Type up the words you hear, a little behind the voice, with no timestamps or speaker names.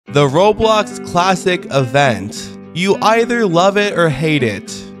The Roblox Classic event. You either love it or hate it.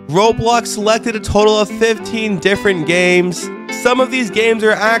 Roblox selected a total of 15 different games. Some of these games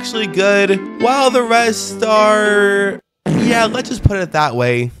are actually good, while the rest are... yeah, let's just put it that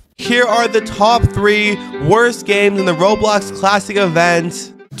way. Here are the top 3 worst games in the Roblox Classic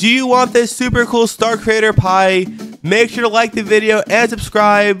event. Do you want this super cool Starcreator pie? Make sure to like the video and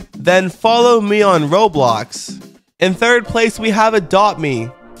subscribe, then follow me on Roblox. In third place, we have Adopt Me.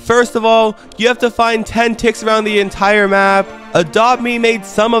 First of all, you have to find 10 ticks around the entire map. Adopt Me made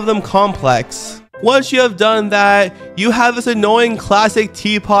some of them complex. Once you have done that, you have this annoying classic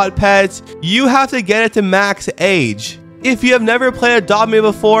teapot pet. You have to get it to max age. If you have never played Adopt Me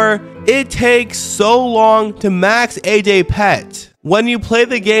before, it takes so long to max age a pet. When you play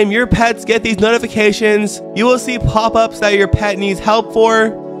the game, your pets get these notifications. You will see pop-ups that your pet needs help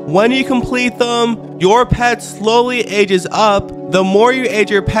for. When you complete them, your pet slowly ages up. The more you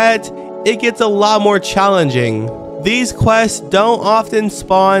age your pet, it gets a lot more challenging. These quests don't often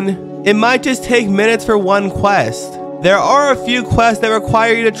spawn. It might just take minutes for one quest. There are a few quests that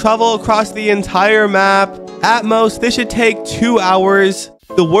require you to travel across the entire map. At most, this should take 2 hours.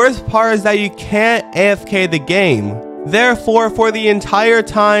 The worst part is that you can't AFK the game. Therefore, for the entire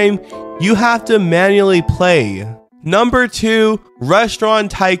time, you have to manually play. Number 2,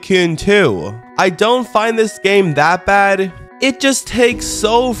 Restaurant Tycoon 2. I don't find this game that bad. It just takes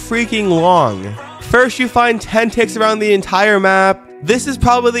so freaking long. First, you find 10 ticks around the entire map. This is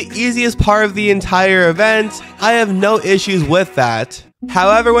probably the easiest part of the entire event. I have no issues with that.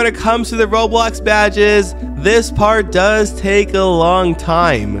 However, when it comes to the Roblox badges, this part does take a long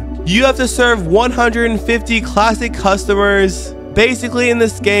time. You have to serve 150 classic customers. Basically, in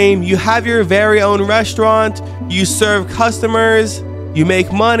this game, you have your very own restaurant, you serve customers, you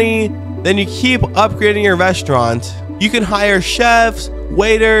make money, then you keep upgrading your restaurant. You can hire chefs,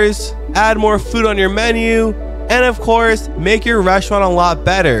 waiters, add more food on your menu, and of course, make your restaurant a lot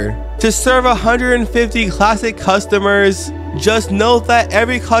better. To serve 150 classic customers, just note that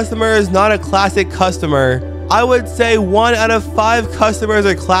every customer is not a classic customer. I would say 1 out of 5 customers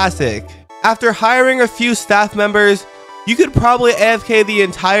are classic. After hiring a few staff members, you could probably AFK the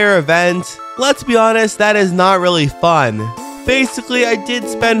entire event. Let's be honest, that is not really fun. Basically, I did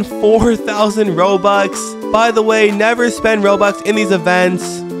spend 4,000 Robux. By the way, never spend Robux in these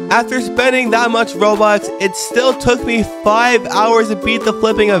events. After spending that much Robux, it still took me 5 hours to beat the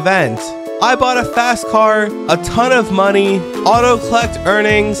flipping event. I bought a fast car, a ton of money, auto-collect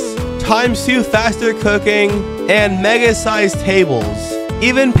earnings, ×2 faster cooking, and mega-sized tables.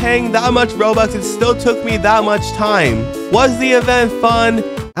 Even paying that much Robux, it still took me that much time. Was the event fun?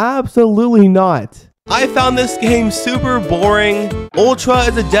 Absolutely not. I found this game super boring. Ultra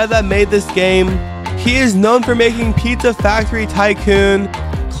is the dev that made this game. He is known for making Pizza Factory Tycoon,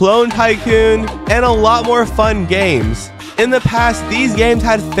 Clone Tycoon, and a lot more fun games. In the past, these games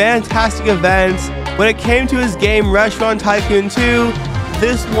had fantastic events. When it came to his game Restaurant Tycoon 2,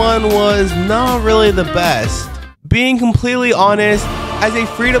 this one was not really the best. Being completely honest, as a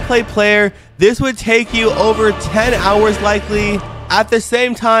free-to-play player, this would take you over 10 hours likely. At the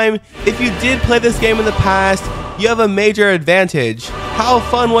same time, if you did play this game in the past, you have a major advantage. How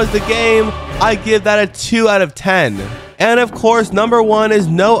fun was the game? I give that a 2 out of 10. And of course, number 1 is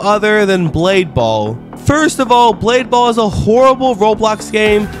no other than Blade Ball. First of all, Blade Ball is a horrible Roblox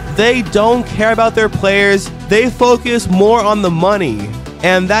game. They don't care about their players. They focus more on the money.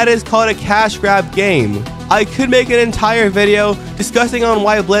 And that is called a cash grab game. I could make an entire video discussing on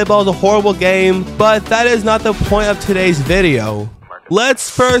why Blade Ball is a horrible game, but that is not the point of today's video. Let's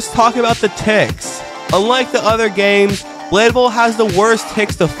first talk about the ticks. Unlike the other games, Blade Ball has the worst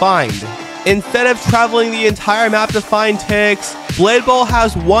ticks to find. Instead of traveling the entire map to find ticks, Blade Ball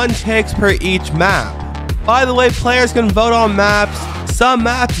has 1 tick per each map. By the way, players can vote on maps. Some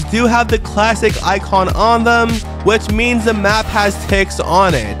maps do have the classic icon on them, which means the map has ticks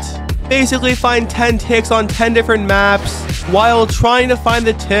on it. Basically, find 10 ticks on 10 different maps. While trying to find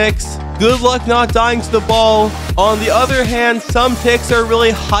the ticks, good luck not dying to the ball. On the other hand, some ticks are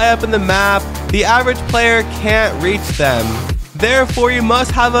really high up in the map. The average player can't reach them. Therefore, you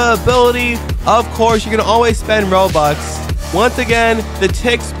must have an ability. Of course, you can always spend Robux. Once again, the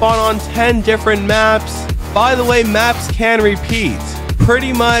ticks spawn on 10 different maps. By the way, maps can repeat.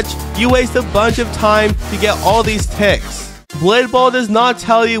 Pretty much, you waste a bunch of time to get all these ticks. Blade Ball does not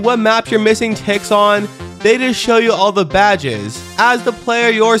tell you what maps you're missing ticks on. They just show you all the badges. As the player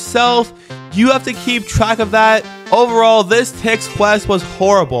yourself, you have to keep track of that. Overall, this ticks quest was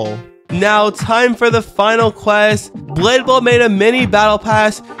horrible. Now, time for the final quest. Blade Ball made a mini battle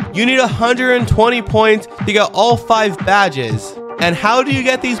pass. You need 120 points to get all 5 badges. And how do you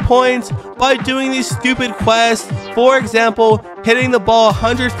get these points? By doing these stupid quests. For example, hitting the ball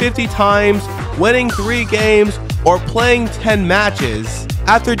 150 times, winning 3 games, or playing 10 matches.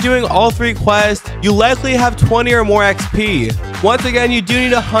 After doing all 3 quests, you likely have 20 or more XP. Once again, you do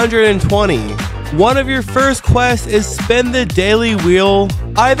need 120. One of your first quests is spin the daily wheel.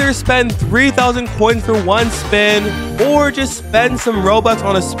 Either spend 3,000 coins for 1 spin, or just spend some Robux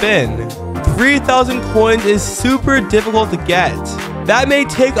on a spin. 3,000 coins is super difficult to get. That may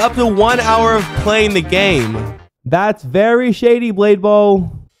take up to 1 hour of playing the game. That's very shady, Blade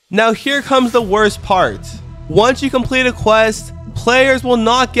Ball. Now here comes the worst part. Once you complete a quest, players will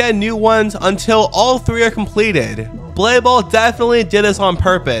not get new ones until all 3 are completed. Blade Ball definitely did this on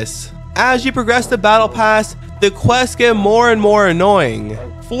purpose. As you progress the battle pass, the quests get more and more annoying.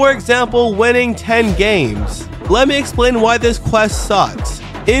 For example, winning 10 games. Let me explain why this quest sucks.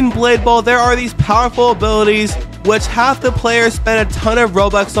 In Blade Ball, there are these powerful abilities which half the players spend a ton of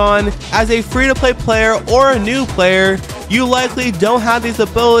Robux on. As a free-to-play player or a new player, you likely don't have these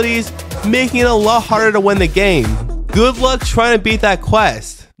abilities, making it a lot harder to win the game. Good luck trying to beat that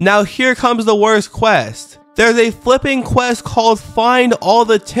quest. Now here comes the worst quest. There's a flipping quest called Find All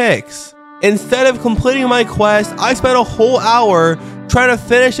the Ticks. Instead of completing my quest, I spent a whole hour trying to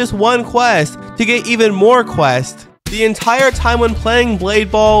finish this one quest to get even more quests. The entire time when playing Blade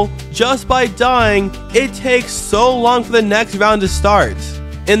Ball, just by dying, it takes so long for the next round to start.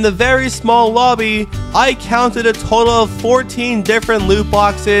 In the very small lobby, I counted a total of 14 different loot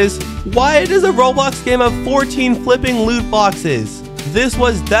boxes. Why does a Roblox game have 14 flipping loot boxes? This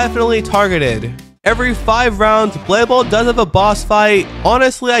was definitely targeted. Every 5 rounds, Blade Ball does have a boss fight.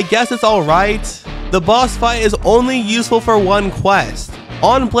 Honestly, I guess it's alright. The boss fight is only useful for 1 quest.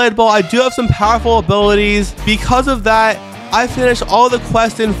 On Blade Ball, I do have some powerful abilities. Because of that, I finished all the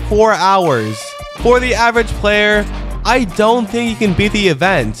quests in 4 hours. For the average player, I don't think you can beat the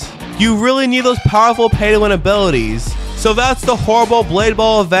event. You really need those powerful pay-to-win abilities. So that's the horrible Blade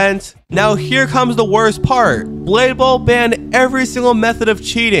Ball event. Now here comes the worst part. Blade Ball banned every single method of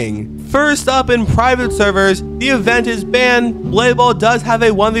cheating. First up, in private servers, the event is banned. Blade Ball does have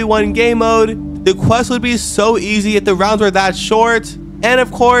a 1v1 game mode. The quest would be so easy if the rounds were that short. And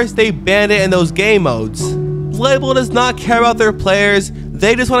of course, they banned it in those game modes. Blade Ball does not care about their players.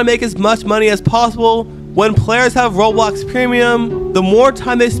 They just want to make as much money as possible. When players have Roblox Premium, the more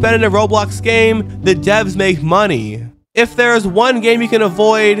time they spend in a Roblox game, the devs make money. If there is one game you can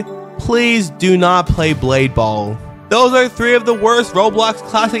avoid, please do not play Blade Ball. Those are 3 of the worst Roblox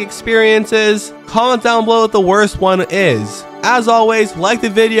classic experiences. Comment down below what the worst one is. As always, like the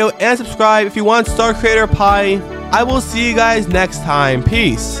video and subscribe if you want Starcreator Pie. I will see you guys next time.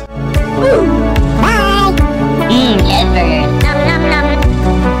 Peace. Bye. Cheeseburgers. Nom, nom, nom.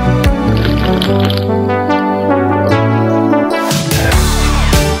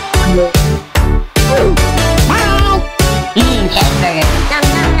 Bye. Cheeseburgers. Nom,